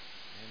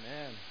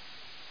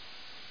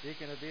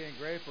Speaking of being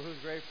grateful,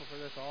 who's grateful for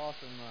this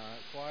awesome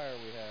choir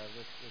we have,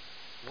 this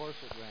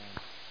worship band?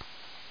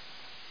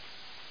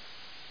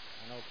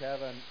 I know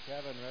Kevin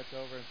reached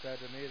over and said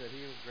to me that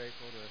he was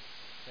grateful to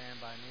stand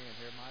by me and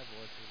hear my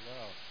voice as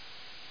well.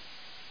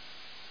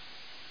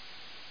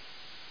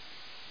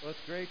 Well,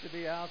 it's great to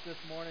be out this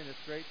morning.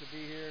 It's great to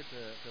be here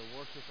to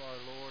worship our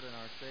Lord and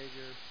our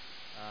Savior.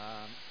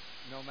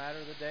 No matter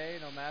the day,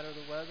 no matter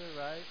the weather,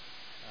 right?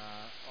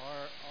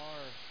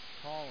 Our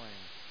calling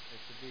is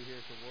to be here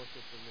to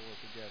worship the Lord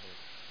together.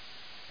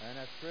 And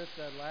as Chris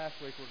said last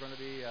week, we're going to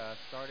be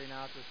starting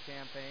out this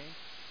campaign,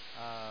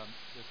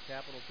 this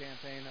capital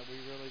campaign that we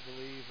really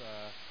believe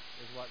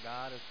is what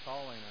God is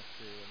calling us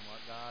to and what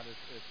God is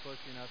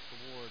pushing us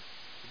toward,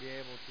 to be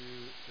able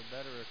to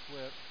better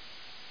equip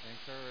and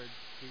encourage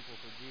people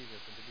for Jesus,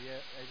 and to be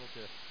able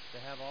to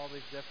have all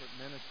these different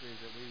ministries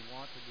that we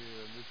want to do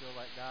and we feel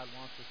like God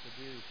wants us to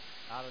do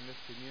out in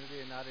this community,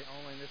 and not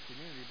only in this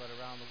community but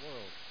around the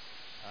world.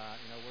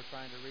 We're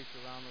trying to reach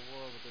around the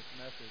world with this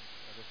message,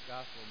 this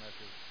gospel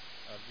message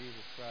of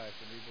Jesus Christ,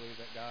 and we believe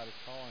that God is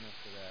calling us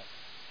to that.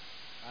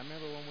 I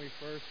remember when we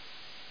first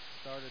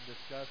started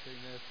discussing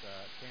this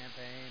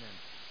campaign and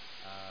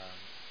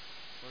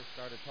first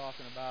started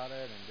talking about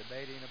it and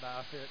debating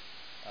about it,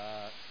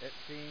 it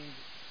seemed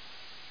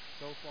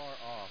so far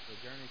off. The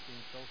journey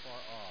seemed so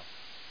far off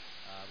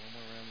when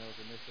we were in those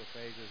initial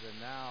phases, and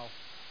now,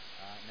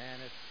 man,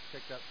 it's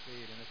picked up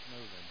speed and it's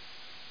moving.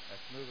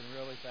 It's moving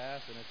really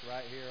fast, and it's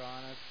right here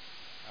on us.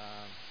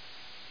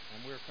 And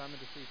we're coming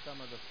to see some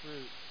of the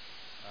fruit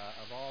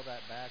of all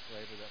that back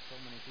labor that so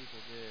many people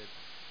did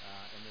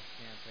in this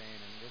campaign,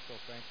 and we're so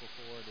thankful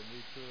for it, and we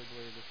truly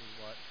believe this is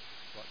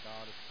what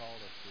God has called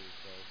us to.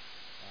 So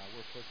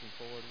we're pushing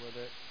forward with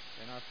it.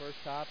 And our first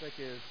topic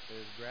is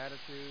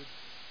gratitude,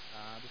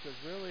 because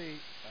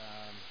really,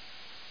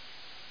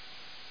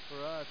 for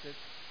us,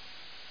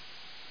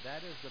 that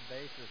is the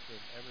basis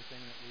of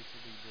everything that we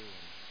should be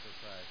doing for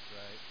Christ,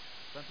 right?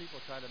 Some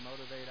people try to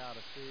motivate out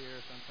of fear.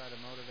 Some try to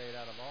motivate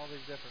out of all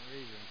these different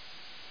reasons.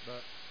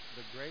 But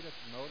the greatest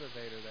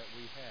motivator that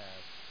we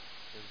have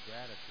is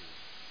gratitude.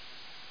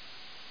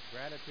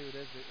 Gratitude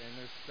is, and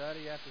there's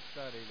study after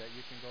study that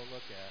you can go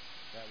look at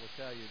that will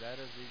tell you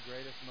that is the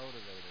greatest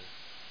motivator,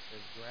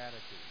 is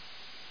gratitude.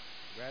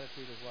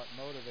 Gratitude is what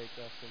motivates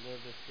us to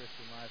live this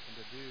Christian life and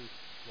to do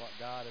what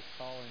God is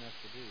calling us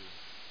to do.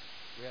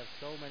 We have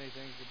so many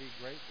things to be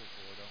grateful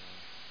for, don't we?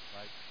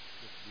 Like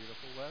this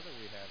beautiful weather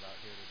we have out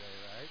here today,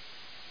 right?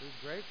 Who's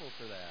grateful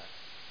for that?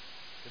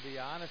 To be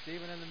honest,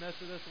 even in the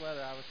midst of this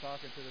weather, I was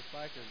talking to the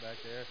bikers back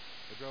there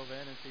that drove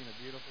in and seen a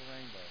beautiful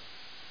rainbow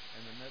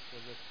in the midst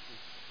of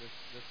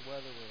this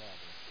weather we're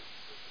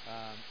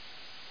having.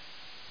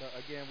 But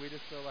again, we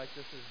just feel like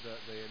this is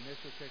the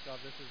initial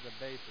kickoff. This is the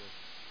basis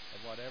of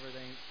what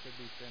everything should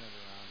be centered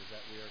around, is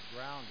that we are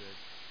grounded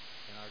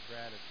in our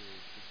gratitude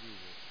to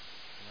Jesus.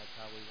 And that's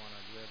how we want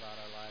to live out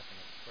our life and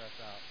express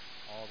out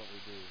all that we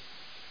do.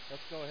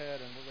 Let's go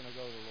ahead and we're going to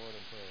go to the Lord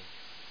in prayer.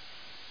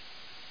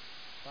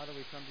 Father,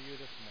 we come to you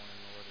this morning,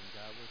 Lord, and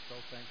God, we're so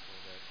thankful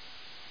that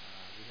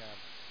we have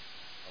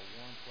a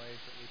warm place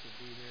that we could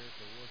be here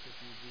to worship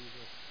you,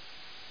 Jesus.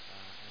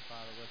 And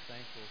Father, we're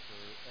thankful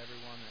for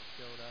everyone that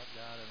showed up,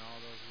 God, and all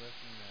those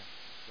listening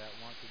that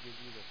want to give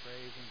you the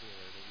praise and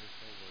glory that you're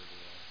so worthy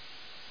of.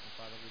 And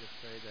Father, we just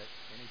pray that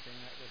anything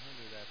that would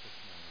hinder that this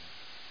morning,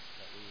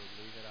 that we would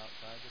leave it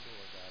outside the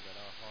door, God, that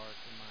our hearts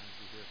and minds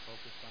be here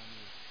focused on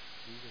you.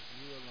 Jesus,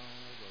 you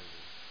alone are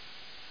worthy.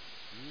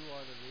 You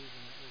are the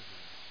reason that we're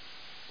here.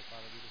 So,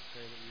 Father, we just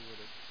pray that you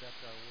would accept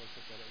our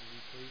worship, that it would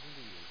be pleasing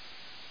to you.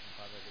 And,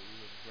 Father, that you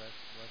would bless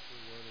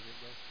your word as it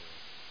goes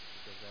forth,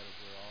 because that is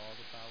where all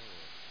the power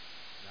is.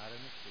 Not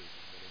in the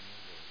speaking, but in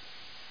your word.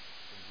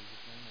 In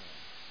Jesus' name we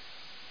ask.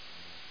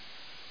 Amen.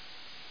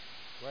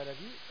 Right, have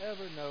you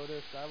ever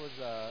noticed, I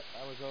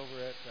was over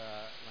at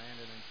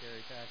Landon and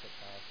Carrie Tackett's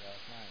house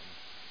last night, and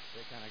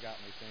it kind of got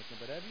me thinking,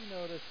 but have you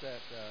noticed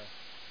that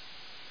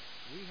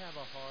we have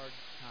a hard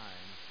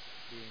time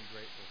being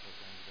grateful for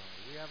things, don't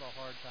we? We have a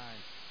hard time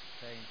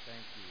saying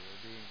thank you or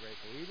being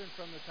grateful. Even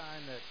from the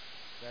time that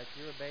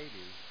you're a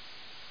baby,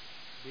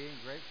 being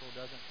grateful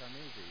doesn't come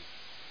easy.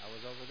 I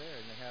was over there,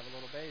 and they have a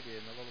little baby,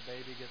 and the little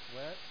baby gets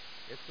wet.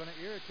 It's going to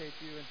irritate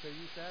you until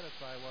you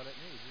satisfy what it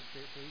needs,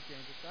 until you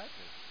change its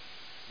diaper.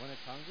 When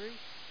it's hungry,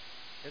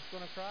 it's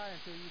going to cry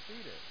until you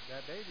feed it,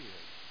 that baby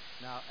is.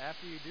 Now,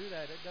 after you do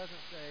that, it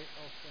doesn't say,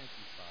 oh, thank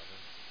you, Father,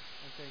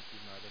 and thank you,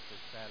 Mother, for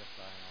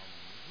satisfying all my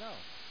needs. No,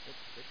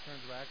 it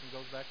turns back and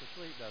goes back to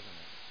sleep, doesn't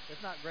it?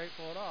 It's not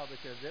grateful at all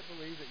because it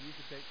believes that you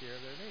can take care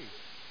of their needs.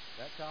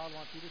 That child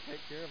wants you to take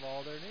care of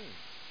all their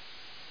needs.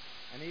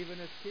 And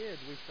even as kids,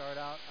 we start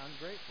out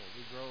ungrateful.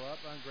 We grow up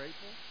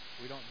ungrateful.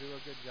 We don't do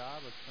a good job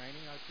of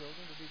training our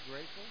children to be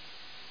grateful.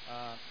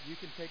 You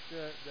can take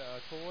the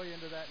toy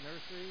into that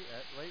nursery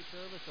at late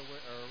service or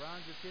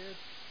around your kids.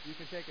 You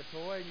can take a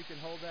toy and you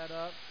can hold that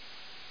up.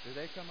 Do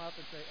they come up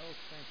and say, oh,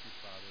 thank you,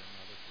 Father and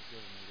Mother, for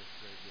giving me this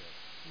great gift?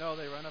 No,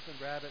 they run up and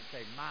grab it and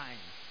say, mine,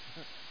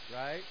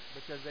 right?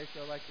 Because they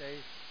feel like they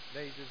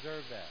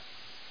deserve that.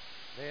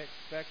 They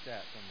expect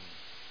that from you.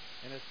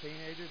 And as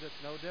teenagers,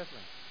 it's no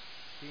different.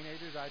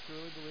 Teenagers, I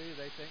truly believe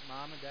they think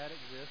mom and dad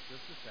exist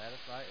just to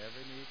satisfy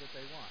every need that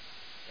they want,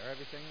 or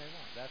everything they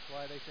want. That's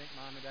why they think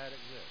mom and dad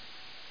exist.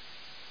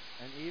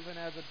 And even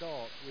as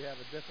adults, we have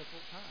a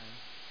difficult time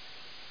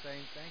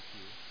saying thank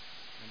you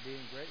and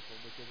being grateful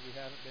because we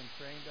haven't been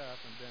trained up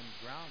and been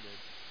grounded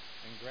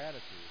in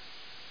gratitude.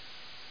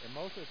 And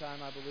most of the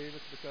time, I believe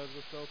it's because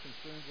we're so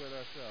consumed with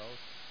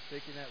ourselves,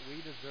 thinking that we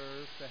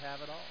deserve to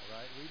have it all,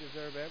 right? We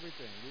deserve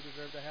everything. We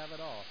deserve to have it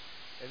all.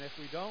 And if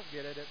we don't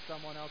get it, it's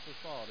someone else's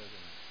fault, isn't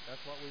it?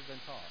 That's what we've been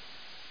taught.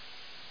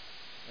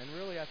 And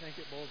really, I think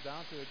it boils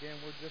down to, again,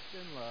 we're just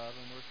in love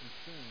and we're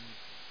consumed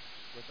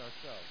with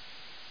ourselves.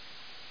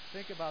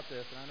 Think about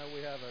this, and I know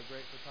we have a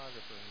great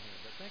photographer in here,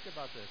 but think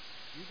about this.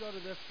 You go to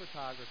this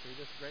photography,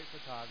 this great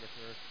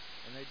photographer,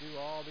 and they do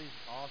all these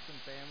awesome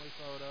family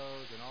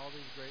photos and all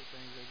these great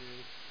things they do,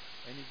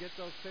 and you get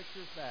those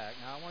pictures back.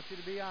 Now, I want you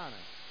to be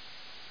honest.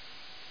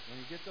 When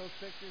you get those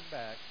pictures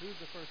back, who's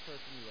the first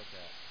person you look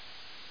at?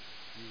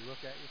 You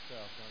look at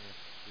yourself, don't you?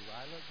 Do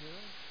I look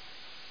good?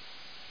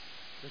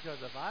 Because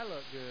if I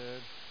look good,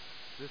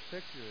 this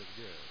picture is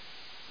good,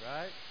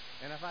 right?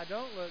 And if I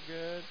don't look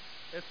good,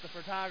 it's the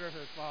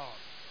photographer's fault.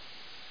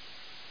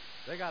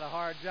 They got a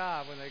hard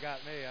job when they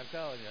got me, I'm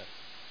telling you.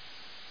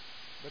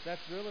 But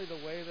that's really the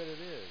way that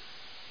it is.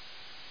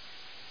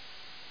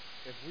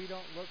 If we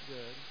don't look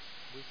good,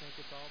 we think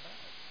it's all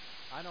bad.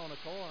 I know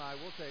Nicole and I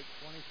will take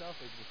 20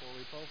 selfies before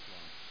we post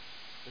one.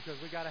 Because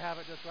we got to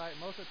have it just right.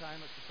 Most of the time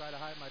it's to try to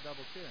hide my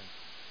double chin.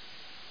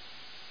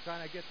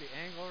 Trying to get the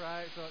angle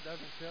right so it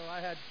doesn't show.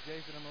 I had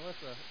Jason and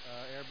Melissa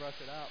airbrush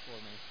it out for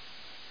me.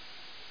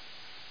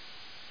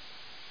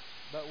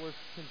 But we're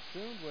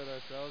consumed with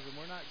ourselves and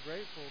we're not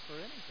grateful for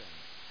anything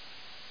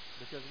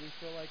because we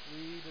feel like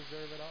we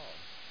deserve it all.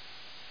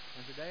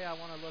 And today I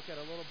want to look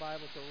at a little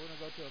Bible, so we're going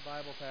to go to a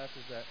Bible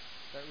passage that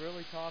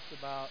really talks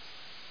about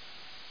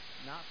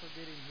not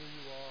forgetting who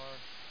you are,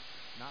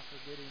 not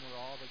forgetting where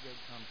all the good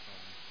comes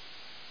from,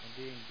 and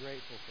being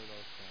grateful for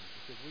those things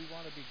because we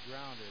want to be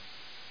grounded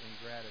in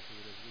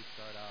gratitude as we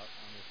start out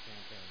on this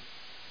campaign.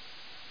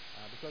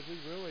 Because we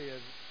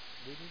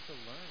need to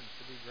learn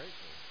to be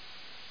grateful.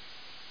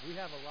 We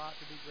have a lot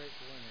to be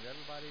grateful in here.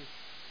 Everybody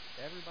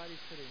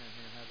sitting in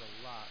here has a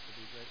lot to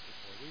be grateful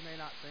for. We may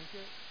not think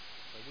it,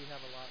 but we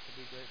have a lot to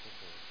be grateful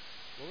for.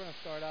 We're going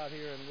to start out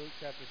here in Luke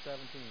chapter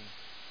 17.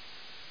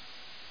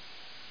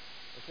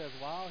 It says,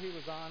 while he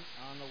was on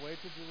the way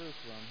to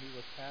Jerusalem, he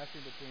was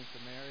passing between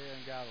Samaria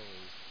and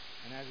Galilee.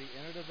 And as he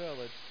entered a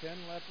village, 10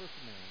 leprous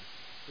men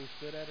who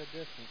stood at a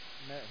distance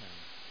met him.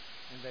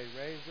 And they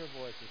raised their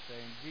voices,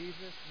 saying,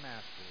 Jesus,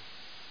 Master,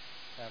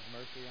 have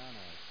mercy on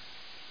us.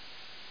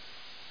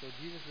 So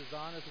Jesus is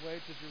on his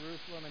way to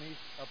Jerusalem, and he's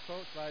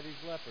approached by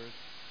these lepers,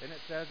 and it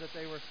says that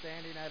they were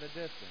standing at a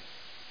distance.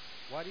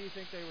 Why do you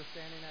think they were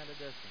standing at a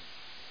distance?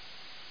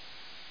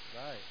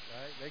 Right.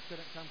 They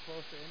couldn't come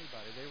close to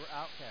anybody. They were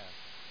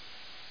outcasts.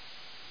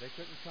 They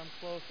couldn't come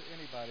close to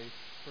anybody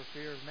for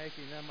fear of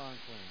making them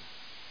unclean.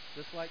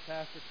 Just like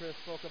Pastor Chris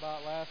spoke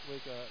about last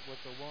week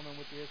with the woman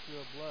with the issue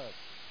of blood.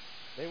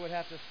 They would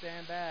have to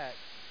stand back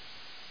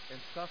and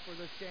suffer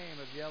the shame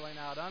of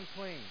yelling out,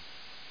 unclean.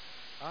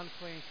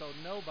 Unclean, so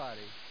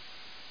nobody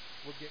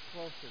would get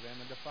close to them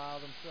and defile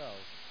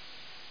themselves.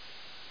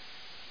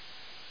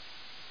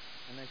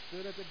 And they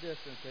stood at the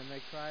distance and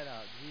they cried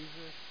out,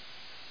 Jesus,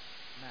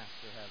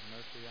 Master, have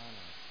mercy on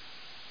us.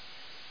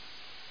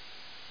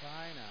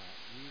 Crying out,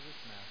 Jesus,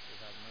 Master,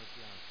 have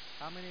mercy on us.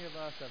 How many of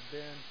us have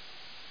been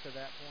to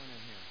that point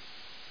in here?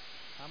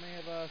 How many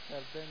of us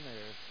have been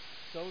there,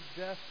 so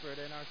desperate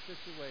in our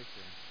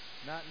situation,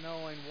 not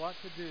knowing what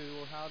to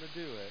do or how to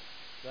do it,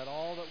 that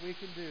all that we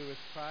can do is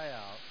cry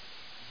out,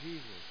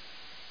 Jesus,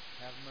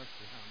 have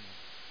mercy on me.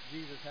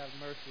 Jesus, have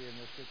mercy in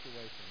this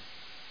situation.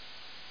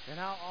 And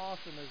how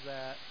awesome is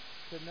that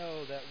to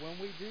know that when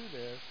we do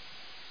this,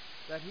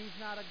 that he's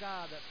not a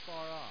God that's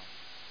far off.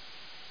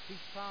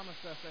 He's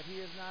promised us that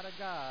he is not a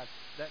God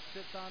that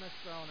sits on his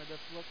throne and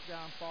just looks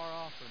down far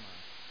off from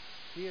us.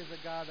 He is a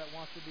God that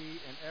wants to be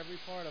in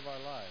every part of our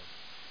lives.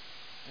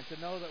 And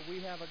to know that we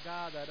have a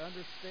God that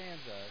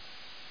understands us,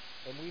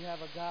 and we have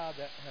a God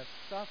that has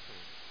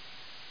suffered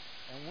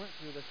and went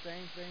through the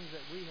same things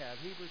that we have.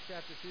 Hebrews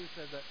chapter 2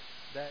 says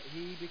that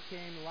he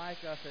became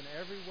like us in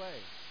every way.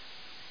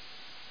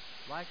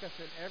 Like us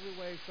in every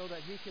way so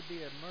that he could be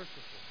a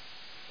merciful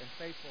and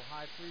faithful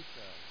high priest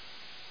to us.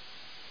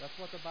 That's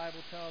what the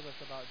Bible tells us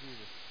about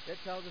Jesus. It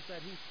tells us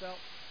that he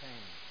felt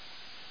pain.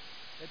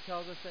 It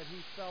tells us that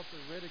he felt the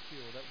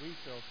ridicule that we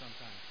feel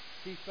sometimes.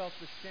 He felt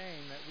the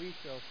shame that we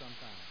feel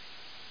sometimes.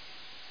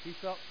 He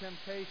felt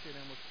temptation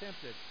and was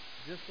tempted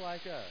just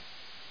like us,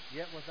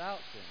 yet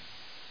without sin.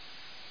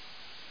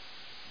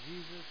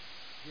 Jesus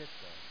gets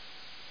us.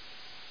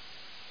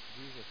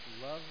 Jesus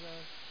loves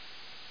us.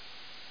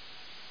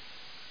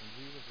 And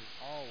Jesus is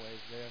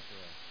always there for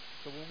us.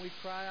 So when we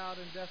cry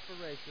out in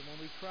desperation,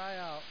 when we cry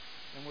out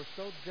and we're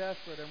so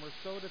desperate and we're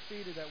so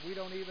defeated that we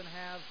don't even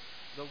have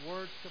the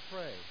words to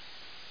pray.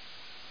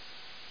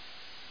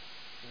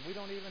 When we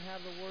don't even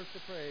have the words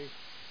to pray,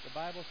 The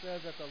Bible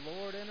says that the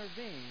Lord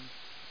intervenes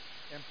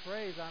and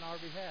prays on our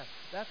behalf.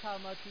 That's how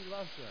much He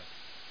loves us.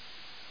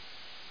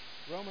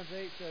 Romans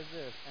 8 says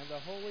this, and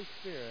the Holy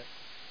Spirit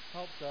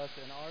helps us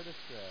in our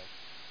distress,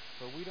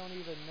 for we don't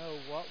even know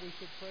what we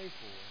should pray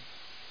for,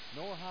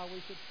 nor how we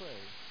should pray,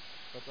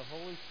 but the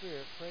Holy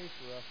Spirit prays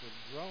for us with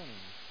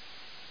groanings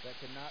that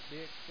cannot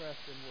be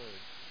expressed in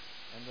words.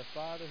 And the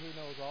Father who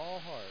knows all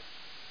hearts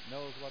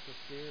knows what the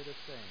Spirit is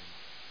saying,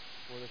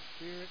 for the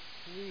Spirit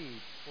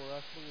pleads for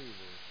us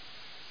believers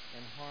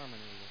in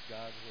harmony with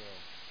God's will.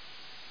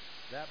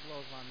 That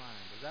blows my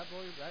mind. That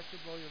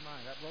should blow your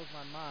mind. That blows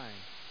my mind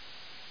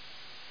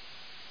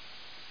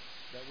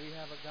that we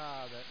have a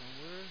God that when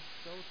we're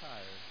so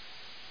tired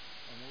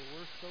and when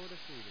we're so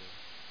defeated,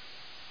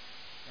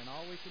 and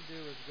all we can do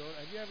is go.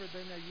 Have you ever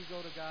been there? You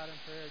go to God in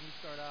prayer and you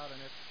start out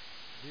and it's,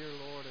 dear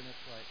Lord, and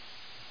it's like,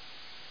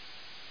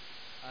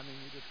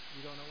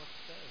 you don't know what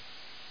to say.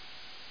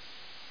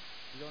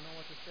 You don't know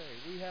what to say.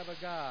 We have a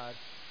God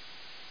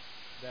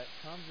that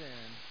comes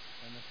in,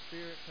 and the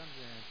Spirit comes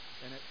in,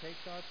 and it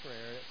takes our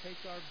prayer, it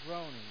takes our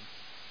groaning,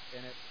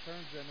 and it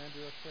turns them into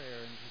a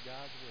prayer into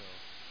God's will,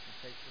 and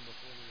takes them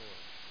before the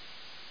Lord.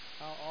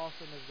 How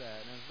awesome is that?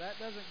 And if that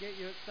doesn't get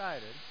you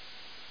excited,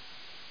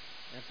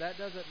 and if that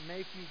doesn't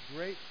make you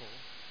grateful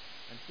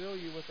and fill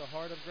you with a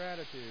heart of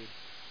gratitude,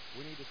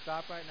 we need to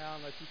stop right now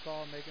and let you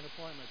call and make an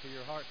appointment to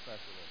your heart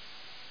specialist,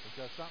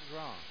 because something's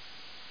wrong.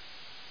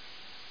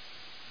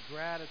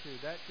 Gratitude.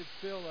 That should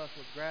fill us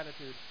with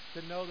gratitude to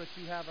know that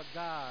you have a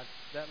God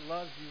that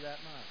loves you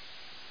that much.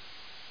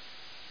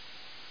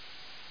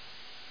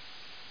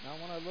 Now I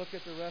want to look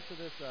at the rest of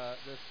this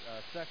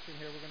section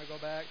here. We're going to go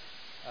back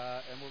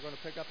and we're going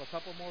to pick up a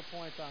couple more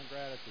points on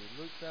gratitude.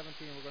 Luke 17,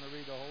 we're going to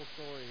read the whole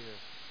story here.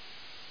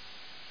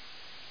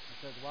 It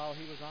says, while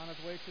he was on his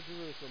way to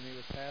Jerusalem, he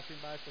was passing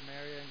by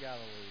Samaria and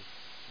Galilee.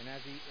 And as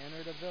he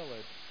entered a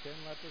village, 10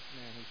 leprous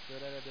men who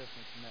stood at a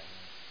distance met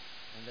him.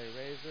 And they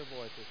raised their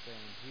voices,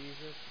 saying,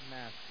 Jesus,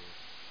 Master,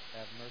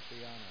 have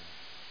mercy on us.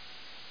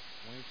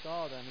 When he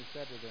saw them, he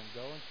said to them,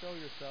 go and show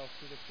yourselves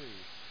to the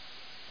priest.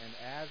 And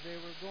as they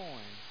were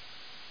going,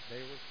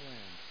 they were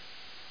cleansed.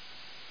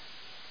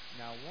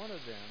 Now one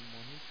of them,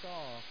 when he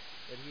saw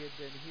that he had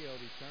been healed,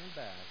 he turned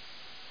back,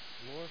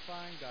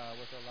 glorifying God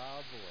with a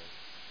loud voice.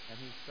 And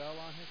he fell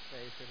on his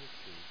face at his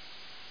feet,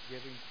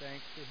 giving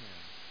thanks to him.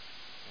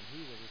 And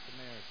he was a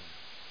Samaritan.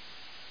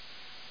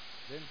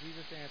 Then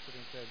Jesus answered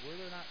and said, were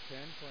there not 10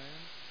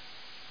 cleansed?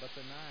 But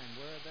the 9,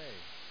 where are they?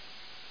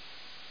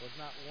 Was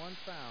not one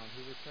found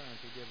who returned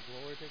to give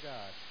glory to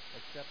God,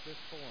 except this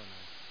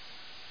foreigner?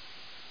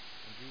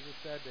 And Jesus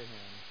said to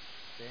him,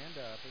 stand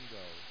up and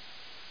go.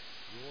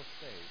 Your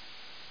faith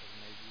has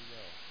made you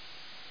well.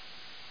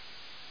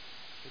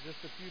 So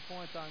just a few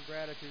points on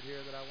gratitude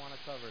here that I want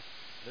to cover.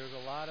 There's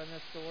a lot in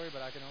this story,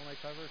 but I can only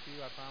cover a few.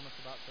 I promise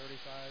about 35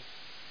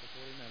 to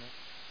 40 minutes.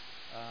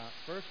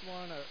 First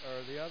one, or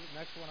the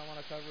next one I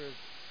want to cover is,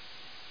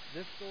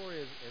 this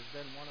story has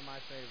been one of my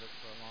favorites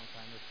for a long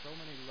time. There's so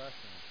many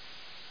lessons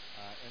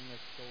in this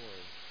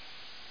story,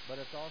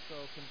 but it's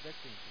also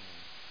convicting to me.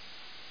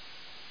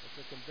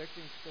 It's a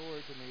convicting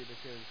story to me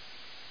because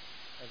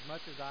as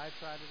much as I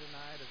try to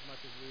deny it, as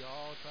much as we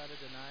all try to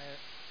deny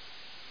it,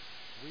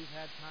 we've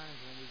had times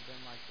when we've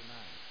been like the 9.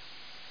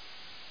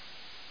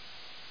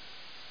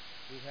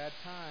 We've had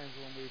times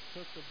when we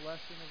took the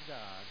blessing of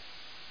God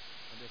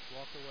and just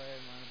walked away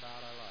and went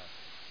about our life.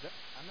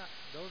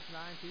 Those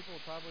 9 people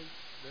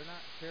they're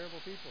not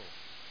terrible people.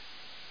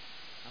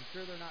 I'm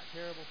sure they're not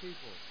terrible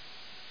people.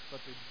 But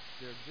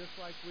they're just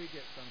like we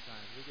get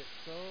sometimes. We get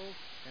so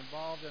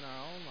involved in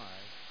our own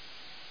life,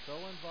 so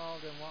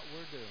involved in what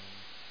we're doing,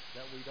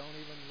 that we don't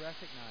even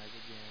recognize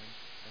again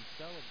and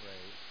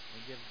celebrate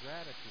and give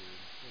gratitude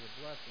for the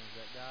blessings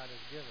that God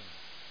has given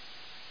us.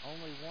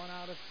 Only 1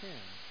 out of 10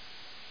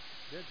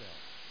 did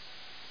that.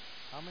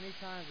 How many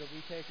times have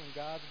we taken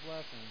God's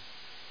blessing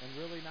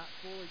and really not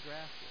fully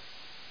grasped it?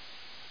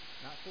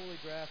 Not fully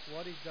grasped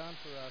what He's done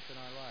for us in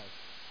our life.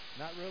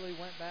 Not really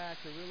went back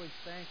to really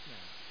thank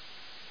Him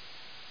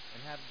and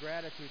have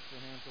gratitude for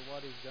Him for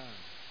what He's done.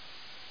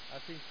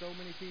 I've seen so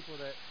many people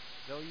that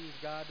they'll use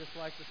God just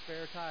like the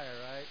spare tire,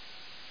 right?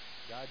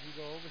 God, you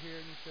go over here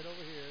and you sit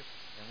over here,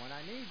 and when I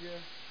need you,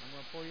 I'm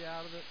going to pull you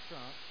out of the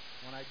trunk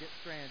when I get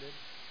stranded.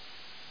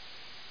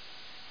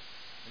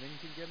 And then you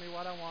can give me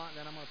what I want, and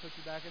then I'm going to put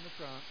you back in the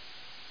trunk.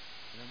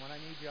 And then when I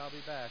need you, I'll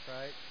be back,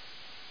 right?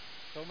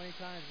 So many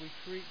times we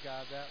treat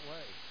God that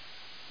way.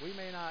 We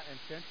may not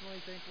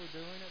intentionally think we're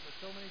doing it, but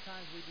so many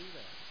times we do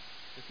that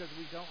because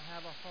we don't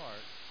have a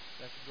heart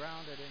that's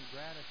grounded in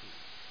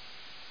gratitude.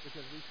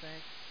 Because we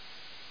think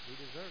we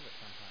deserve it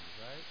sometimes,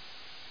 right?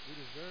 We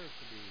deserve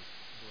to be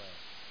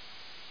blessed.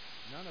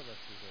 None of us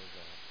deserve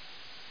that.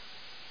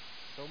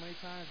 So many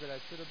times that I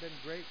should have been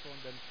grateful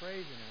and been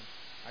praising Him,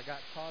 I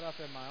got caught up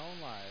in my own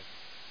life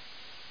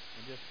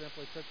and just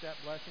simply took that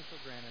blessing for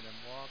granted and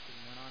walked and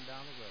went on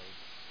down the road,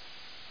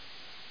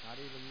 not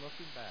even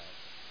looking back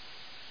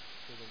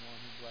to the one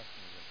who blessed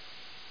me with it.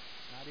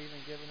 Not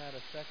even giving that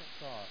a second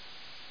thought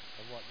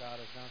of what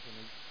God has done for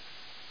me.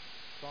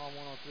 Psalm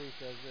 103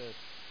 says this,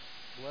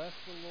 "Bless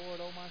the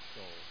Lord, O my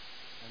soul,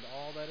 and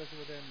all that is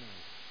within me.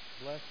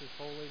 Bless his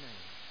holy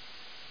name.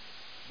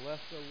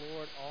 Bless the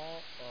Lord,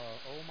 O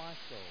my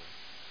soul,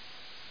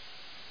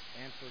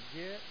 and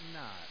forget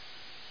not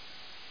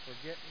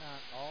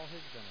all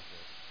his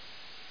benefits,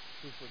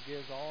 who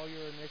forgives all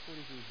your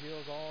iniquities, who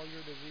heals all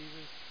your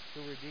diseases,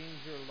 who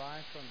redeems your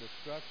life from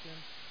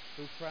destruction,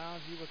 who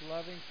crowns you with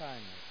loving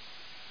kindness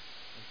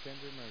and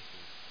tender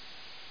mercies."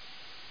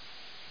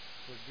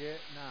 Forget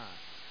not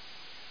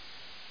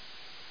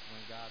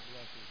when God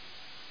blesses you.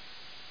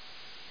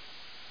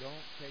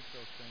 Don't take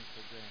those things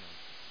for granted.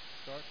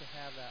 Start to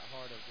have that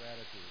heart of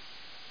gratitude.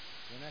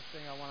 The next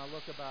thing I want to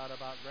look about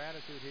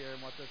gratitude here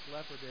and what this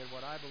leper did,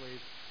 what I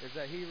believe, is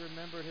that he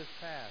remembered his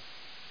past.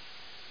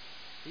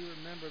 He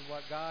remembered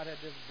what God had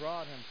just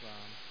brought him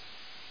from,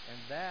 and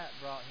that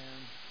brought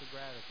him to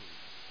gratitude.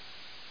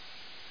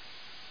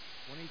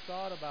 When he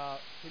thought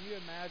about, can you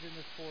imagine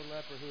this poor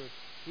leper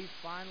he's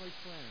finally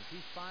cleansed,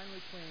 he's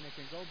finally clean and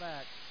can go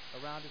back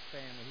around his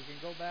family, he can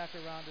go back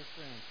around his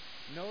friends.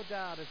 No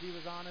doubt as he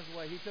was on his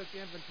way, he took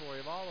inventory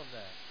of all of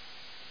that.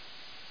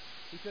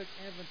 He took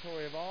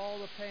inventory of all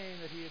the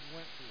pain that he had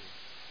went through,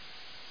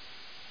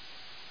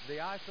 the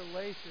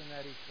isolation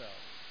that he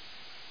felt,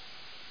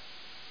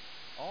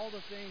 all the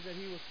things that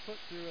he was put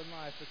through in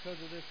life because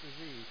of this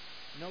disease.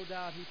 No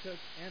doubt he took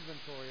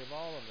inventory of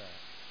all of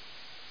that.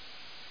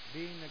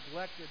 Being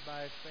neglected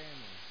by his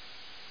family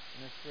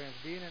and his friends,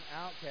 being an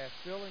outcast,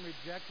 feeling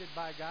rejected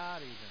by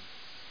God even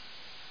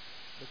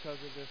because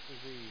of this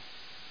disease.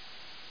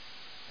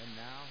 And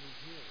now he's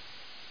healed.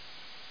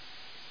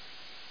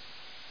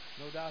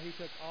 No doubt he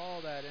took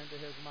all that into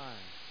his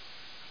mind.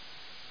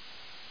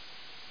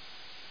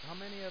 How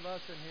many of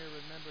us in here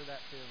remember that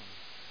feeling?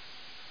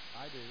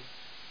 I do.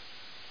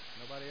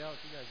 Nobody else?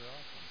 You guys are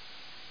awesome.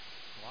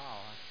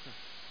 Wow.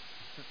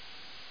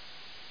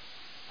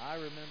 I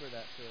remember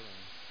that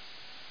feeling.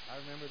 I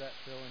remember that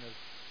feeling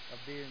of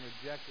being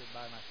rejected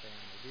by my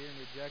family, being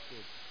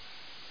rejected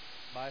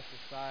by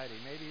society.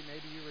 Maybe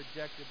you're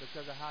rejected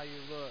because of how you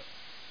look.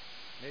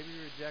 Maybe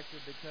you're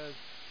rejected because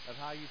of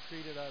how you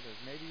treated others.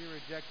 Maybe you're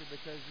rejected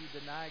because you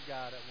denied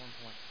God at one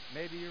point.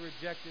 Maybe you're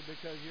rejected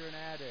because you're an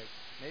addict.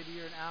 Maybe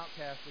you're an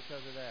outcast because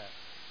of that.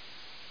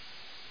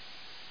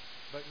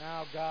 But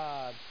now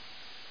God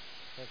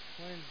has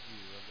cleansed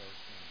you of those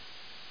things.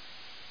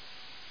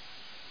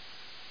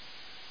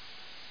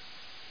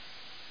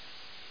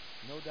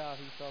 No doubt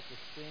he felt the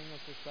sting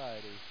of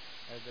society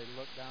as they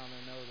looked down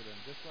their nose at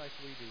him, just like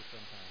we do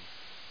sometimes.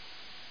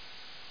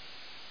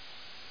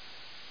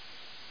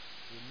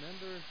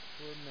 Remember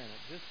for a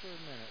minute, just for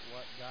a minute,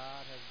 what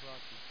God has brought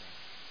you from.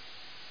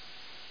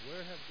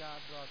 Where has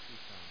God brought you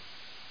from?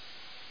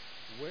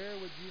 Where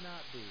would you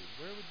not be?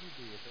 Where would you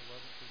be if it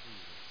wasn't for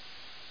Jesus?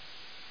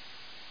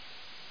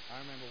 I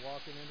remember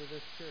walking into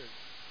this church,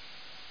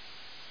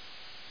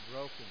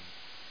 broken,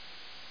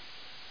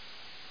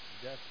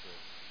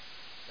 desperate,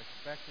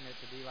 expecting it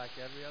to be like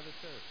every other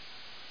church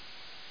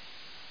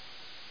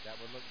that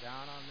would look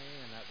down on me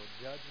and that would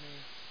judge me.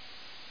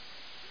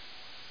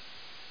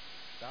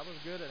 I was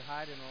good at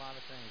hiding a lot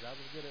of things. I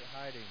was good at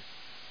hiding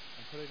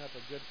and putting up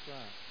a good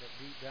front, but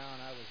deep down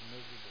I was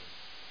miserable.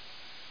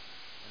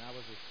 And I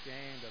was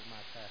ashamed of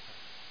my past.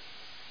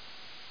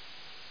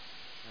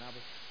 And I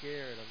was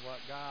scared of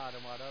what God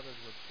and what others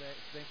would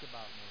think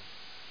about me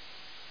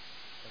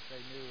if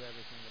they knew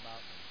everything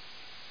about me.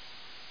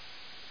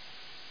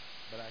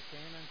 But I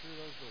came in through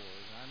those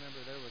doors, and I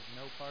remember there was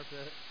no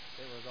carpet.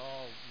 It was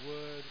all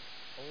wood,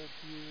 old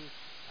pews.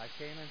 I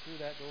came in through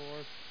that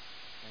door,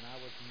 and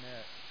I was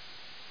met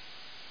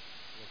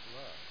with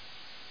love.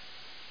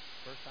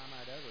 First time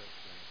I'd ever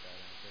experienced that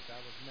in a church.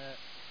 I was met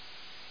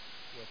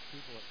with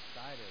people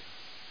excited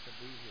to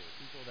be here,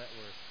 people that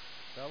were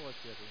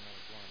fellowshipping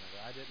with one another.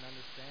 I didn't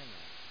understand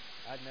that.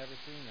 I'd never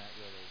seen that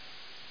really.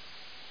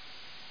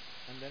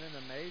 And then an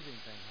amazing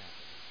thing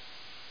happened.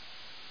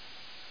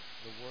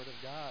 The Word of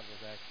God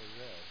was actually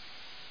read.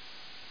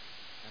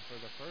 And for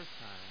the first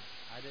time,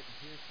 I didn't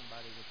hear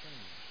somebody's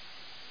opinion.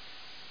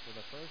 For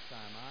the first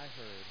time, I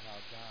heard how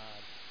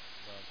God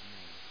loved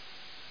me.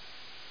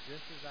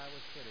 Just as I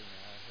was sitting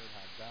there, I heard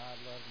how God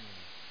loved me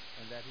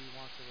and that He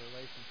wants a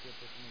relationship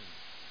with me.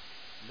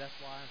 And that's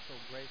why I'm so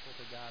grateful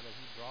to God that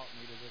He brought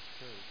me to this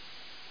church,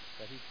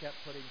 that He kept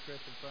putting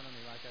Chris in front of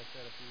me, like I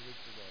said a few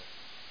weeks ago,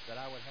 that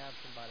I would have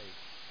somebody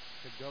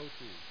to go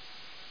to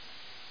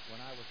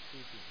when I was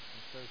seeking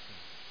and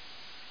searching.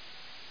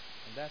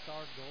 And that's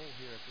our goal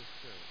here at this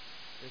church,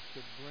 is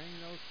to bring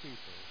those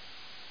people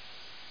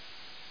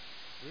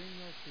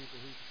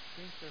who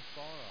think they're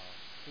far off,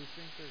 who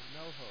think there's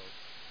no hope,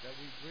 that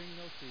we bring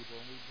those people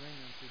and we bring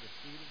them to the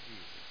feet of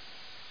Jesus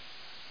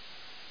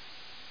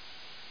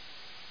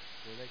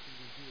where they can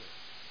be healed.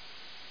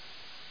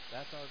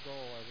 That's our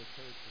goal as a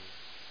church here,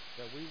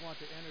 that we want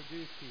to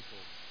introduce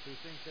people who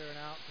think they're an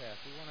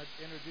outcast. We want to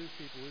introduce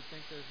people who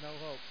think there's no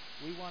hope.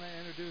 We want to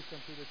introduce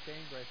them to the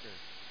chain breaker.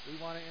 We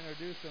want to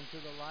introduce them to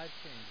the life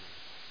changer.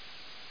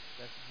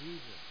 That's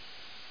Jesus.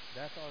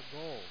 That's our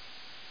goal.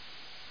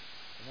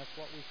 And that's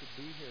what we should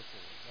be here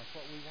for. That's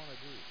what we want to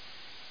do.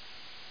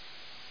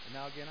 And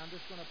now again, I'm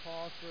just going to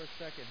pause for a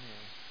second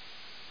here.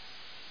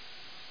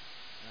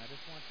 And I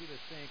just want you to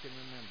think and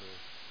remember,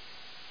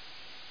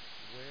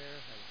 where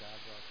has God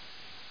brought you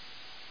from?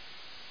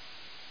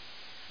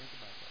 Think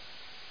about that.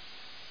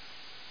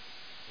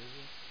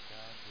 Isn't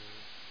God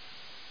good?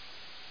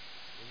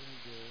 Isn't He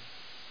good?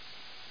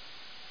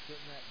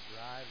 Shouldn't that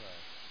drive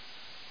us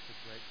to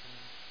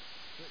gratefulness?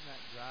 Shouldn't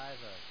that drive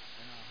us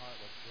in our heart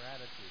with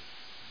gratitude?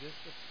 Just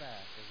the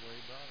fact of where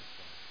He brought us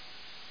from.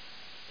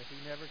 If He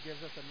never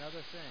gives us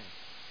another thing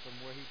from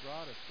where He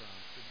brought us from,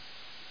 should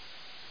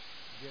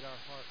get our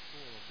heart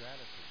full of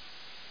gratitude.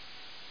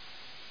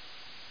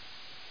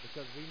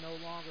 Because we no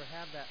longer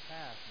have that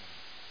past now.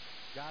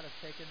 God has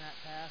taken that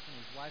past and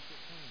He's wiped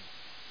it clean.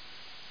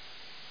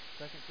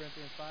 2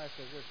 Corinthians 5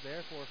 says this,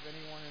 therefore, if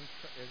anyone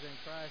is in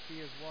Christ,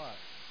 he is what?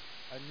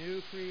 A new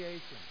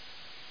creation.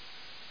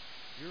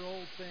 Your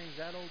old things,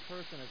 that old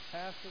person has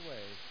passed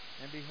away,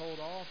 and behold,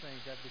 all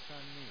things have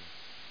become new.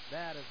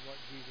 That is what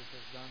Jesus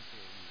has done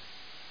for you.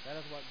 That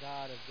is what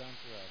God has done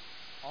for us.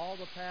 All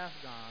the past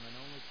gone and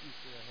only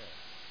future ahead.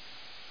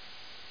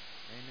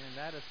 Amen.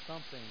 That is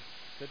something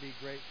to be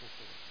grateful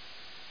for.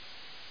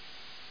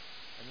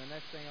 And the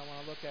next thing I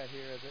want to look at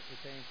here as it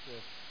pertains to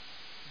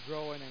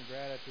growing in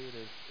gratitude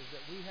is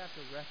that we have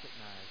to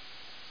recognize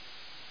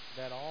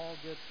that all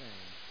good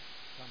things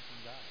come from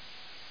God.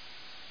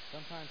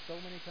 Sometimes, so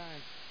many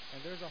times,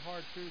 and there's a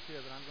hard truth here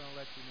that I'm going to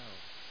let you know.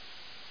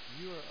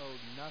 You are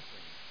owed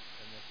nothing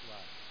in this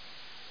life.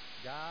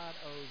 God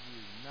owes you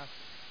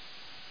nothing.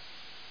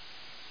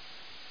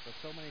 But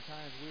so many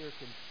times we are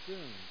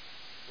consumed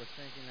with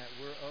thinking that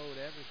we're owed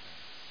everything.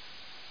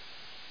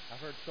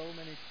 I've heard so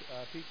many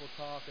people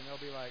talk, and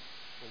they'll be like,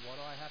 well, what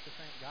do I have to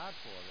thank God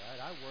for, right?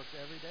 I worked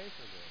every day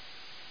for this.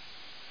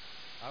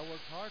 I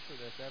worked hard for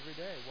this every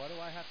day. What do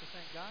I have to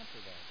thank God for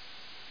that?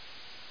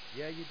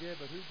 Yeah, you did,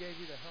 but who gave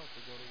you the help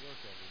to go to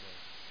work every day?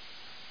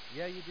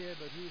 Yeah, you did,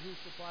 but who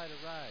supplied a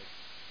ride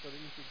so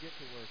that you could get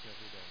to work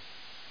every day?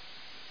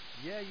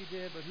 Yeah, you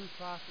did, but who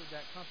prospered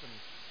that company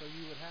so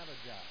you would have a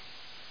job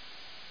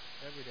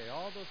every day?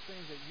 All those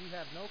things that you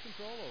have no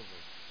control over.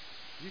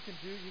 You can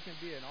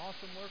be an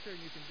awesome worker and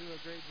you can do a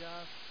great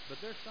job, but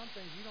there's some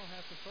things you don't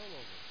have control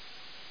over.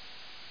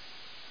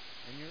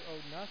 And you're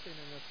owed nothing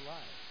in this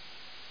life.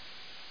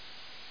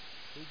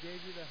 Who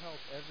gave you the help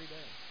every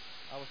day?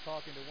 I was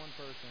talking to one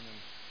person, and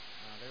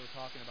they were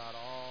talking about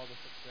all the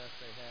success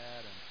they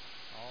had and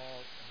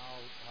all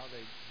how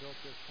they built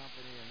this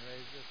company and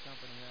raised this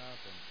company up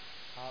and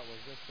how it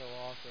was just so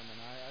awesome. And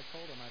I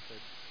told them, I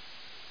said,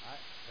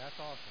 that's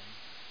awesome,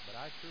 but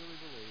I truly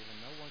believe,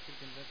 and no one can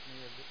convince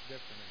me of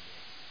different in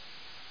this,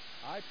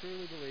 I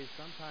truly believe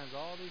sometimes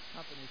all these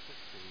companies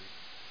succeed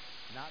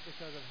not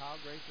because of how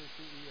great their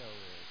CEO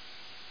is,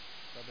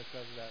 but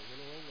because of that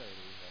little old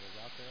lady that is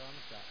out there on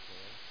the shop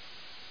floor,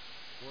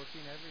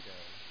 working every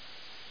day,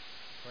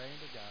 praying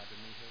to God to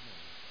meet her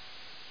needs.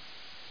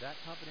 That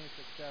company is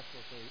successful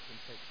so he can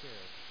take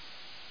care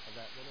of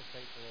that little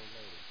faithful old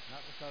lady,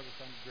 not because of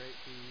some great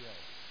CEO.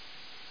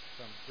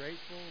 Some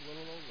grateful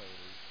little old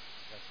lady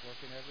that's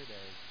working every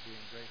day,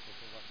 being grateful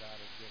for what God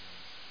has given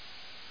her.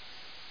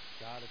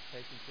 God is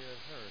taking care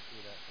of her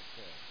through that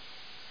success.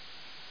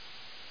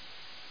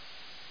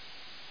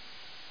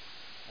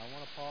 I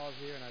want to pause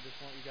here, and I just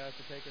want you guys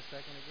to take a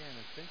second again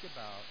and think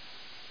about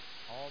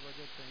all the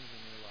good things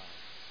in your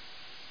life.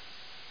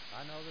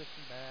 I know there's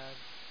some bad,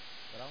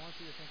 but I want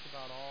you to think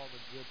about all the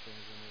good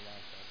things in your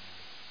life right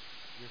now.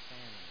 Your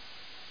family,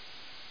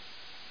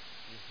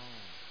 your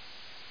home,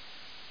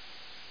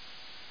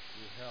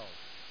 your health,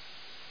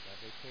 that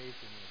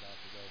vacation you're about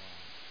to go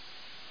on.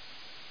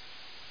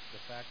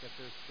 The fact that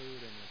there's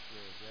food in your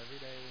fridge. Every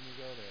day when you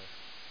go there,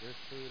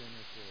 there's food in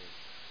your fridge.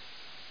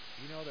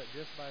 You know that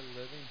just by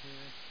living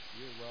here,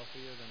 you're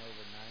wealthier than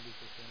over 90%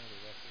 of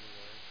the rest of the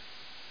world?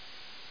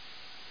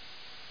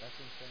 That's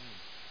insane.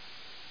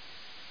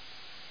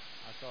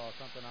 I saw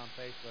something on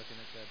Facebook and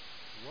it said,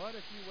 what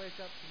if you wake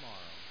up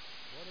tomorrow?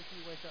 What if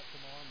you wake up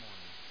tomorrow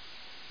morning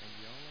and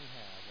you only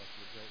have what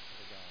you're grateful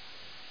to God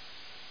for?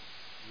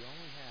 You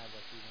only have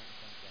what you went and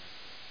thanked God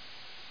for.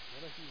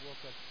 What if you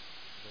woke up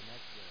the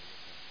next day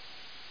with that?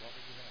 What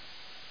would you have?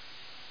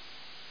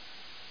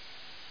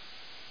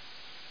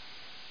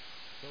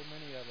 So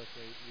many of us,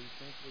 we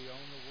think we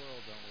own the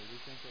world, don't we? We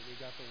think that we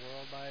got the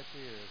world by its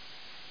ears.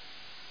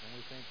 And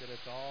we think that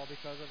it's all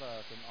because of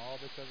us and all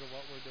because of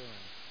what we're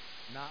doing.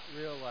 Not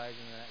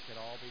realizing that it could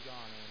all be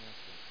gone in an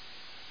instant.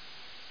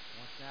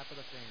 One snap of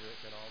the finger,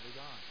 it could all be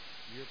gone.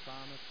 You're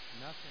promised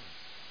nothing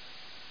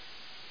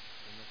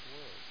in this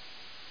world.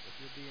 If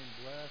you're being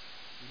blessed,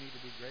 you need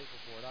to be grateful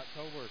for it.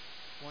 October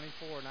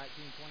 24,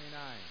 1929.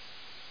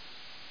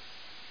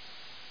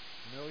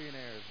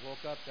 Millionaires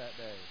woke up that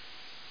day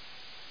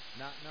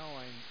not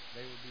knowing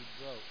they would be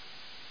broke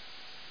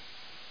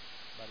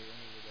by the end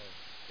of the day.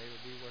 They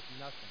would be worth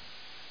nothing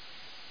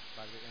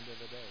by the end of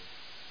the day.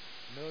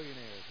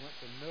 Millionaires went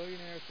from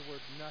millionaires to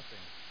worth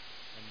nothing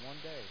in one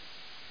day.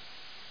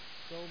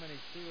 So many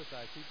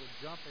suicides, people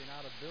jumping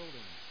out of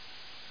buildings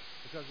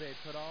because they had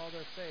put all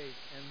their faith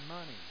in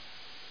money,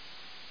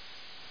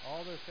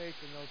 all their faith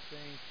in those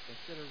things,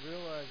 instead of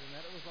realizing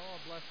that it was all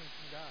a blessing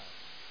from God.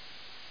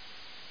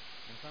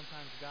 And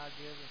sometimes God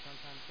gives and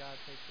sometimes God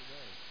takes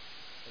away.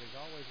 But he's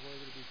always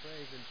worthy to be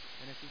praised.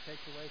 And if he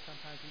takes away,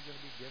 sometimes he's going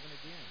to be given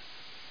again.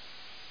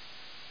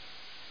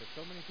 But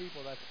so many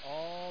people, that's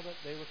all that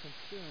they were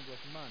consumed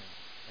with, money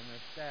and their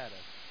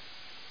status.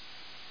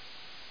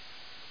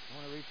 I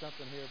want to read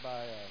something here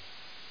by,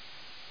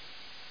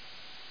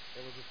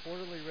 it was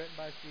reportedly written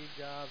by Steve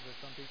Jobs, or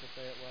some people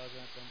say it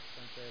wasn't,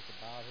 some say it's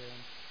about him.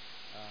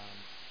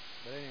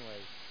 But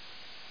anyways,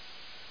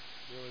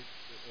 really,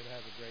 it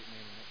has a great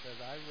meaning. It says,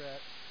 I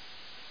reached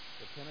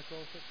the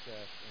pinnacle of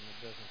success in the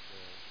business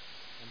world.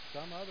 In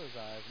some others'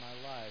 eyes, my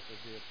life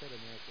is the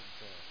epitome of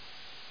success.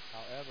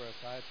 However,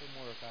 aside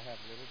from work, I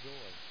have little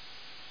joy.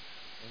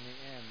 In the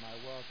end, my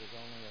wealth is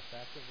only a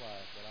fact of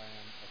life that I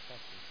am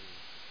accustomed to.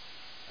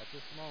 At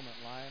this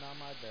moment, lying on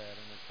my bed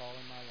and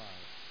recalling my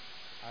life,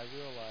 I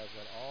realize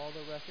that all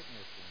the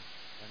recognition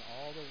and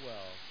all the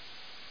wealth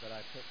that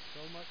I took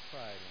so much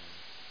pride in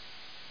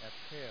have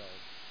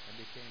paled and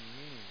became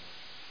meaningless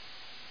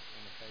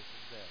in the face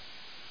of death.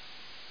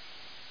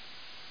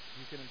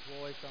 You can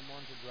employ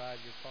someone to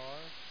drive your car.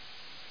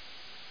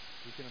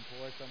 You can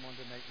employ someone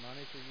to make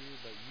money for you,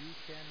 but you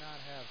cannot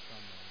have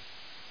someone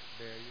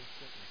bear your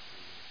sickness for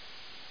you.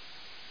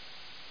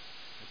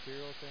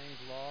 Material things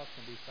lost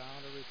can be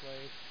found or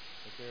replaced,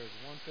 but there is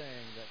one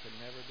thing that can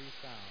never be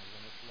found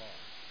when it's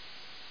lost: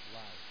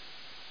 life.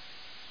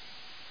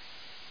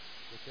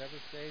 Whichever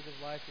stage of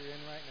life you're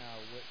in right now,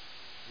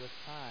 with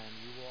time,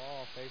 you will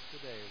all face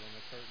the day when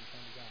the curtain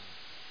comes down.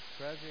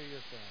 Treasure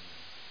your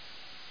family.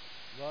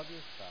 Love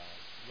your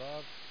spouse.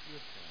 Love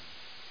your friends.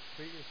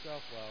 Treat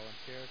yourself well and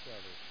cherish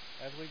others.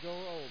 As we grow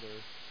older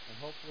and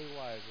hopefully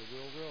wiser,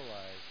 we'll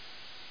realize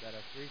that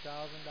a $3,000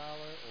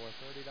 or a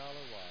 $30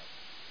 watch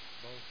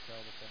both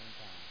tell the same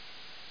time.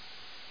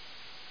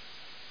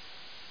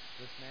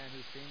 This man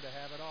who seemed to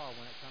have it all,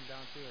 when it come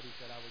down to it, he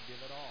said, I would give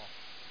it all.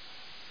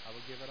 I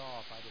would give it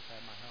all if I just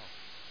had my health.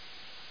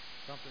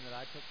 Something that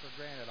I took for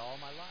granted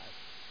all my life.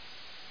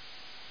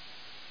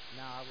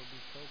 Now I would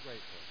be so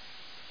grateful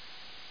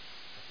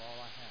if all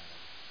I had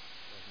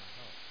was my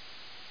health.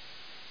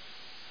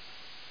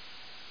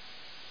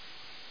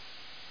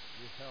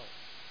 Your health,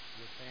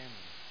 your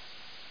family,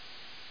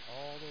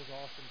 all those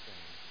awesome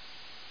things.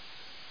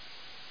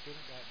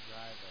 Shouldn't that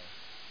drive us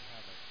to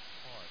have a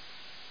heart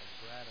of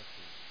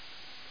gratitude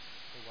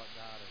for what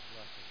God has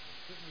blessed us with?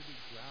 Shouldn't we be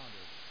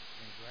grounded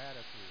in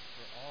gratitude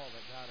for all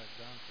that God has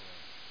done for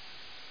us?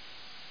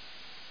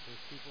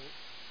 There's people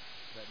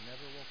that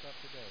never woke up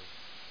today,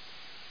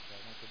 that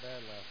went to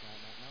bed last night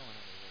not knowing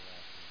it was their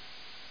last night.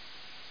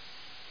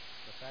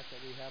 The fact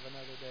that we have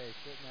another day,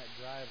 shouldn't that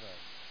drive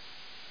us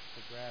to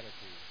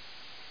gratitude?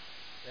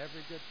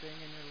 Every good thing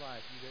in your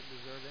life, you didn't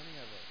deserve any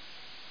of it.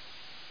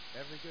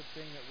 Every good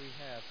thing that we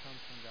have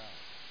comes from God.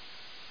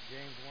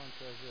 James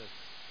 1 says this,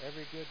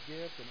 every good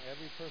gift and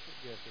every perfect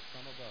gift is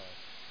from above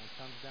and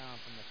comes down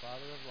from the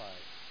Father of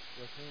lights,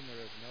 with whom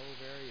there is no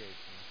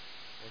variation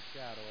or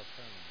shadow of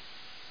turning.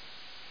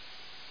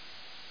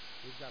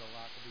 We've got a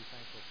lot to be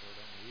thankful for,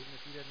 don't we? Even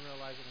if you didn't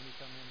realize it when you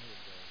come in here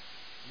today,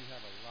 you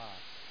have a lot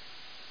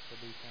to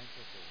be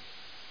thankful for.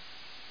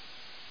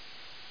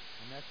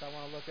 And next I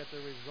want to look at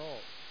the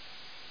result.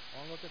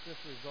 I want to look at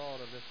this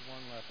result of this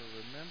one leper,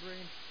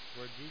 remembering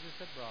where Jesus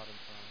had brought him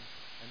from,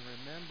 and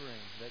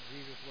remembering that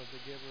Jesus was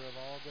the giver of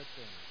all good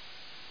things.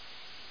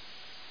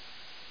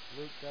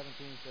 Luke 17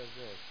 says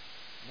this,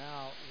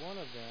 now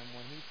one of them,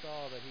 when he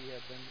saw that he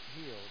had been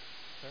healed,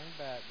 turned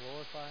back,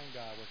 glorifying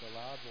God with a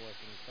loud voice,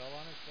 and he fell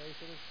on his face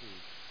at his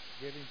feet,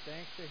 giving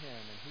thanks to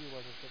him, and he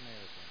was a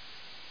Samaritan.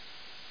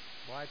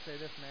 Well, I'd say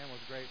this man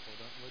was grateful,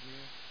 wouldn't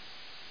you?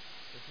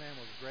 This man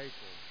was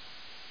grateful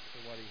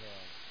for what he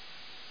had.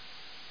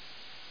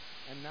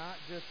 And not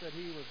just that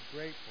he was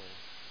grateful.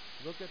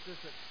 Look at this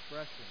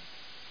expression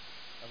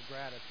of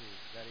gratitude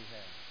that he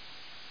had.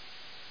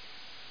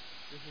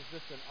 This is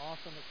just an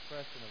awesome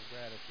expression of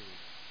gratitude.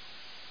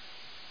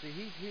 See,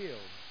 he's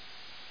healed,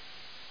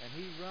 and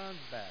he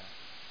runs back,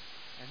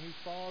 and he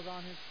falls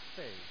on his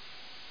face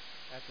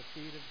at the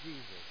feet of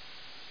Jesus.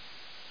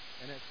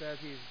 And it says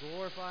he's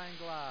glorifying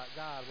God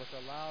with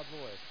a loud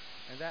voice.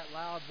 And that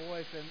loud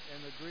voice in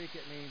the Greek,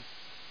 it means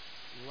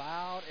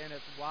loud in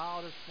its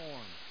wildest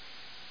form.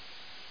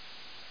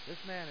 This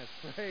man is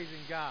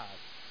praising God.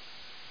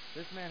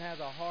 This man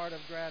has a heart of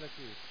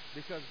gratitude,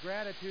 because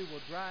gratitude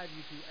will drive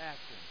you to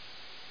action.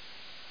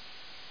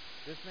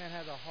 This man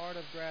has a heart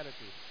of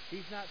gratitude.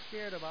 He's not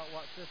scared about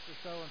what sister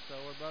so-and-so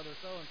or brother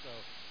so-and-so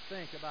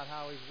think about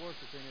how he's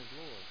worshiping his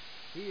Lord.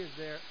 He is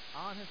there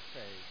on his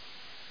face,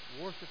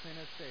 worshiping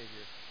his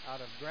Savior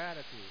out of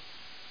gratitude,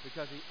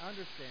 because he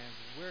understands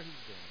where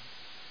he's been.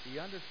 He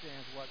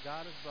understands what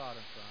God has brought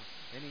him from,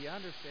 and he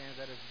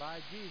understands that it's by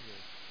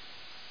Jesus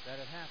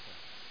that it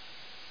happened.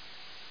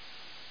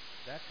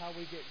 That's how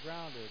we get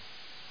grounded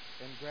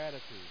in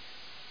gratitude.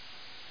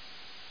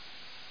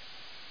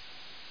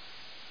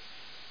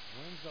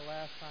 When's the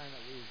last time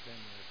that we've been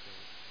there,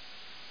 church?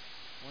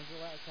 When's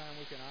the last time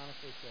we can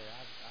honestly say,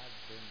 I've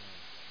been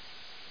there.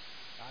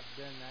 I've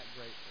been that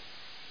grateful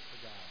to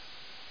God.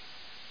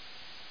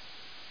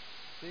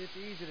 See, it's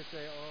easy to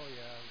say, oh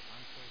yeah,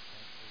 I'm so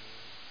thankful,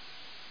 Lord.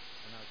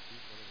 And our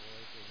cute little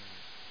voice, isn't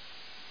it?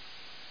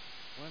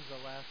 When's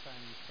the last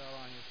time you fell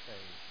on your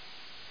face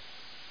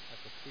at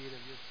the feet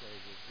of your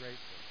Savior,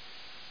 grateful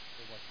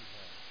for what you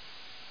have?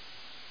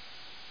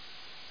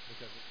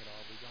 Because it could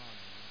all be gone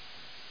in an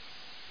instant.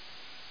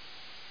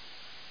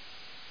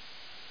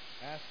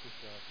 Ask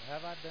yourself,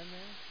 have I been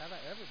there? Have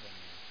I ever been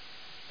there?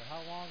 Or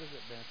how long has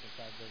it been since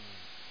I've been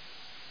there?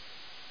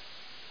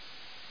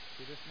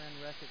 See, this man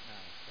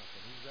recognized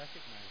something. He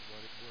recognized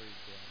where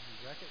he'd been.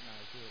 He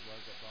recognized who it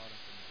was that brought him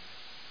from there.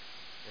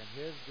 And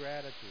his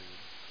gratitude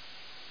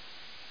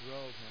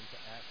drove him to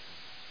action.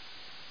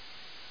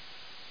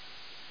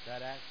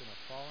 That action of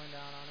falling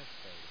down on his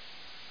face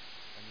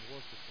and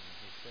worshiping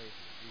his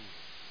Savior,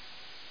 Jesus.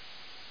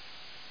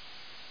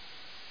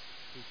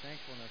 See,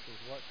 thankfulness is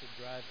what should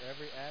drive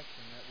every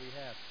action that we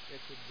have. It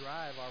should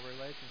drive our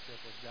relationship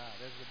with God.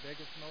 It's the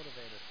biggest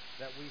motivator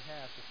that we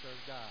have to serve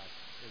God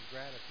is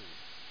gratitude.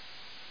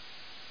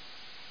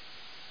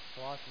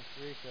 Colossians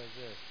 3 says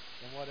this,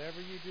 and whatever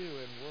you do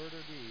in word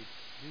or deed,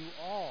 do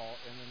all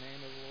in the name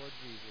of the Lord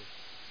Jesus,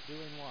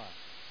 doing what?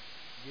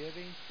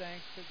 Giving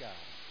thanks to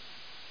God.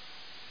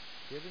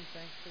 Giving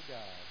thanks to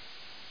God,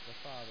 the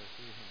Father,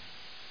 through Him.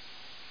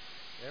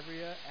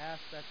 Every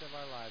aspect of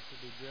our life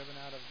should be driven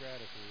out of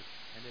gratitude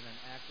and in an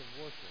act of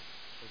worship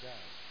for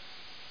God.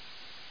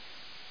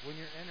 When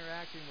you're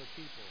interacting with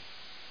people,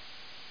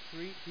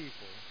 treat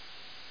people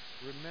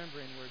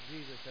remembering where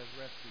Jesus has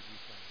rescued you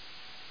from.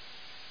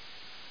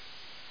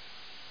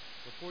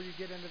 Before you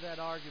get into that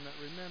argument,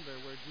 remember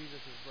where Jesus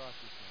has brought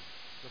you from.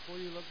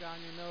 Before you look down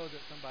your nose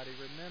at somebody,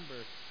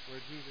 remember where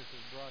Jesus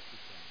has brought you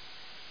from.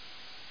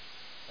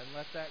 And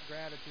let that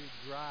gratitude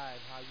drive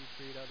how you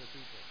treat other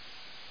people.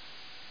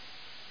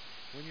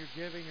 When you're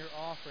giving your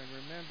offering,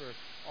 remember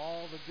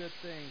all the good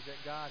things that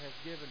God has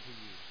given to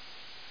you.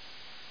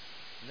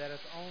 And that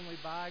it's only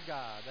by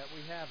God that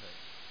we have it.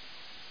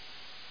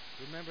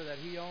 Remember that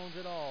He owns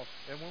it all.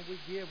 And when we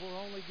give,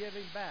 we're only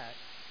giving back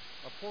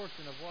a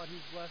portion of what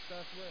He's blessed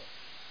us with.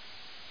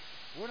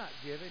 We're not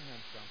giving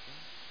Him something.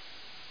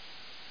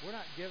 We're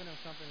not giving Him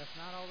something that's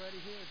not already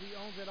His. He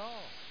owns it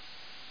all.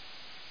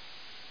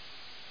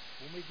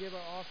 When we give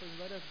our offering,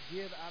 let us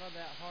give out of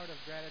that heart of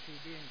gratitude,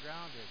 being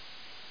grounded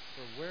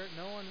for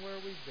knowing where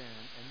we've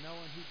been and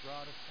knowing who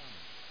brought us from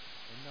it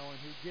and knowing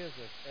who gives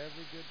us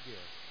every good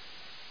gift.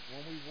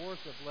 When we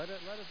worship, let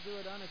us do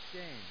it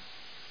unashamed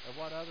of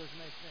what others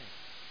may think.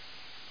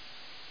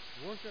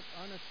 Worship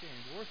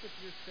unashamed. Worship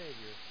your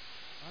Savior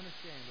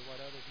unashamed of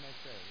what others may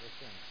say or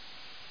think.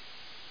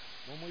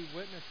 When we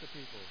witness to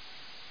people,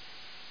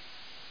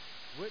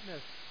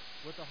 witness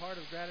with a heart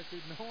of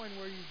gratitude, knowing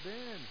where you've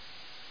been,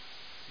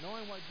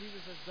 knowing what Jesus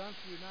has done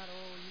for you, not,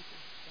 oh, you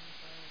can stand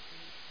silent,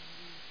 maybe.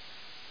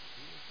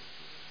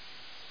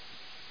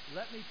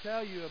 Let me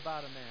tell you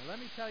about a man.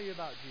 Let me tell you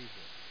about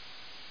Jesus.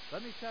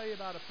 Let me tell you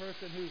about a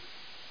person who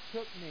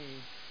took me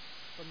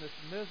from this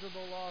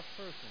miserable, lost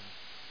person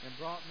and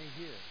brought me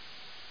here.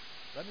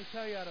 Let me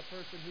tell you about a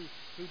person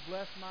who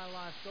blessed my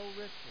life so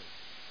richly.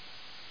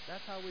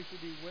 That's how we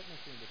should be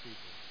witnessing to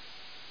people.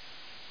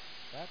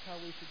 That's how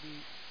we should be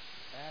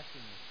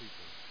acting with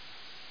people.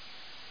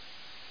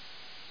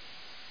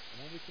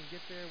 And when we can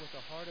get there with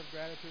a heart of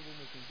gratitude, when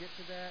we can get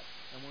to that,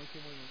 and when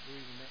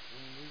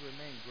we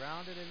remain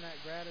grounded in that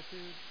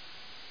gratitude,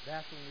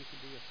 that's when we can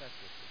be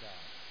effective for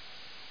God.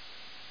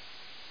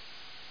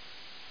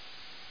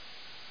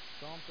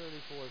 Psalm 34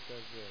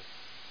 says this,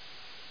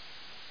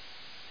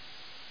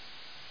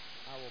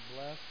 I will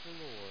bless the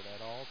Lord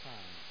at all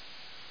times.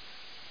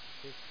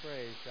 His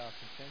praise shall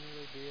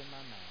continually be in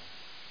my mouth.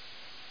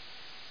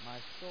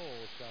 My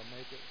soul shall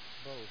make its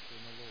boast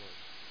in the Lord.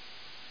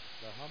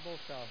 The humble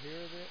shall hear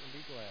of it and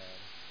be glad.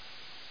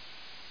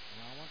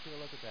 And I want you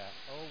to look at that.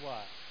 Oh,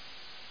 what?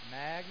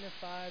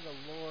 Magnify the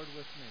Lord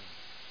with me.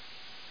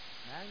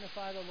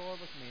 Magnify the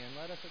Lord with me, and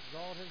let us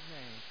exalt His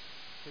name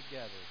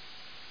together.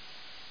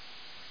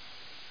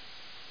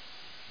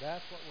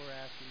 That's what we're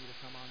asking you to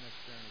come on this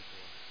journey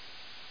for.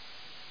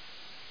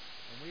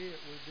 And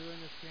we're doing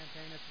this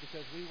campaign, it's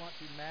because we want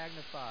to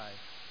magnify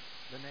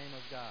the name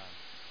of God.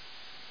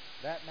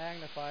 That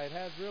magnify, it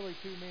has really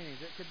two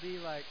meanings. It could be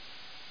like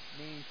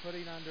mean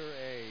putting under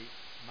a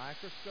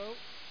microscope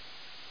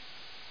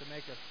to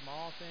make a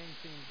small thing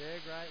seem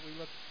big, right? We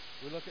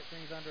look at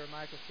things under a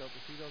microscope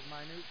to see those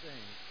minute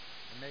things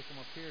and make them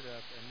appear to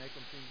us and make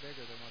them seem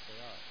bigger than what they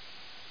are.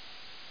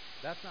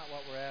 That's not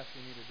what we're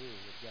asking you to do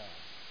with God.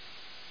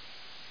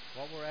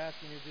 What we're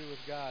asking you to do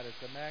with God is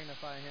to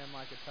magnify Him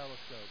like a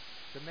telescope,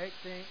 to make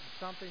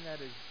something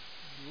that is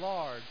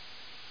large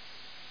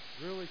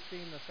really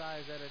seem the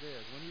size that it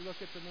is. When you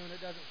look at the moon, it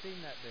doesn't seem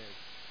that big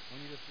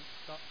when you just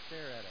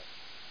stare at it.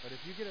 But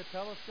if you get a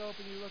telescope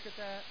and you look at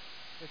that,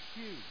 it's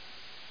huge.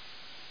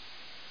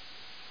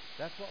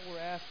 That's what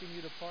we're asking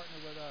you to partner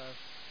with us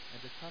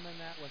and to come in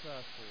that with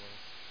us for.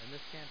 And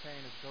this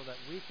campaign is so that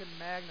we can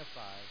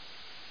magnify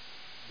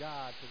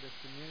God to this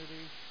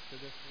community, to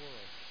this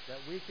world.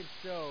 That we can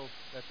show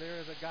that there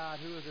is a God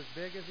who is as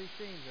big as He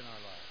seems in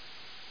our lives.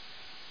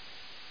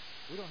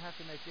 We don't have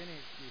to make any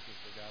excuses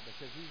for God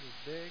because He's as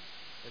big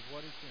as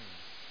what He seems.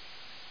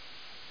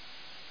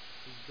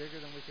 He's bigger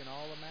than we can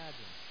all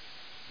imagine.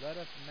 Let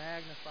us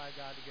magnify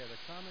God together.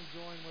 Come and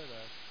join with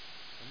us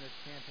in this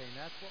campaign.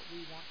 That's what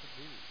we want to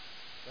do.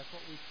 That's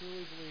what we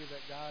truly believe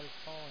that God is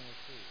calling us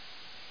to.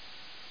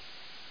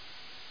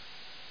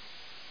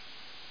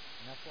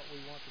 And that's what we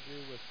want to do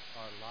with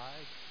our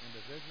lives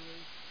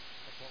individually.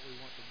 That's what we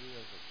want to do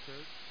as a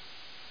church.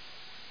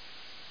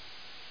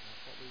 And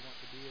that's what we want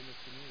to be in this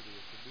community,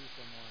 is to be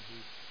someone who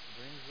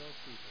brings those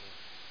people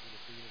to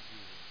the feet of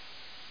Jesus.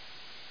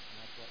 And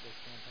that's what this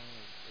campaign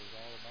is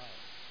all about.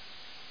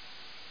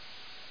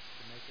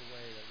 To make a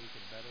way that we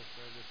can better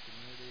serve this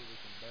community, we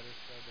can better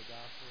spread the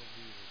gospel of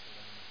Jesus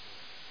around this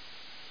world.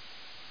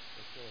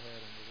 Let's go ahead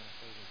and we're going to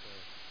close in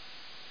prayer.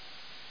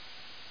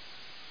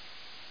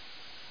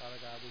 Father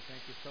God, we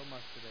thank you so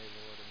much today,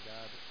 Lord. And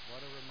God,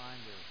 what a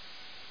reminder.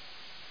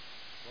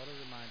 What a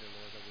reminder,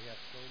 Lord, that we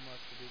have so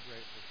much to be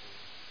grateful for.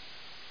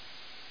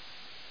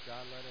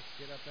 God, let us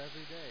get up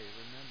every day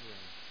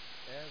remembering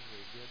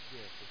every good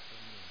gift is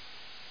from you.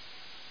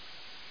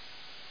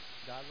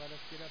 God, let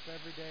us get up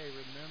every day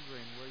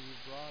remembering where you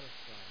brought us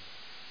from.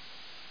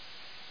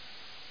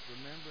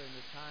 Remembering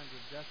the times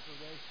of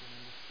desperation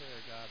and despair,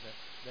 God,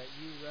 that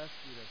you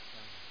rescued us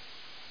from.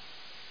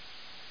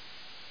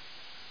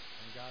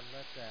 And God,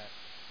 let that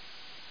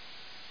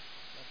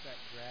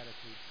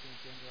gratitude sink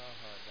into our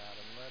heart, God,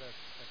 and let us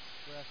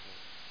express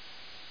it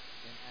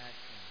in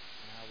action,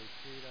 in how we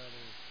treat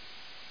others,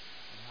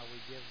 and how we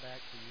give back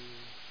to you.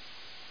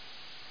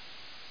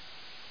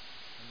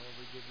 And Lord,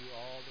 we give you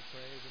all the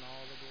praise and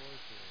all the glory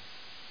for it.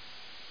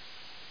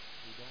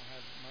 We don't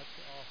have much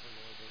to offer,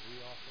 Lord, but we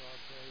offer our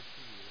praise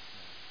to you this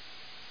morning.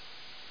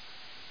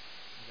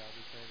 And God,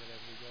 we pray that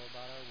as we go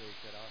about our week,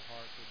 that our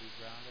hearts will be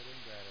grounded in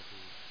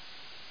gratitude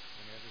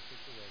in every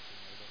situation,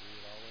 Lord, that we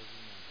would always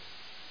remember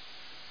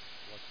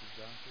what you've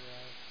done for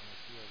us and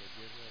that you are the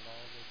giver of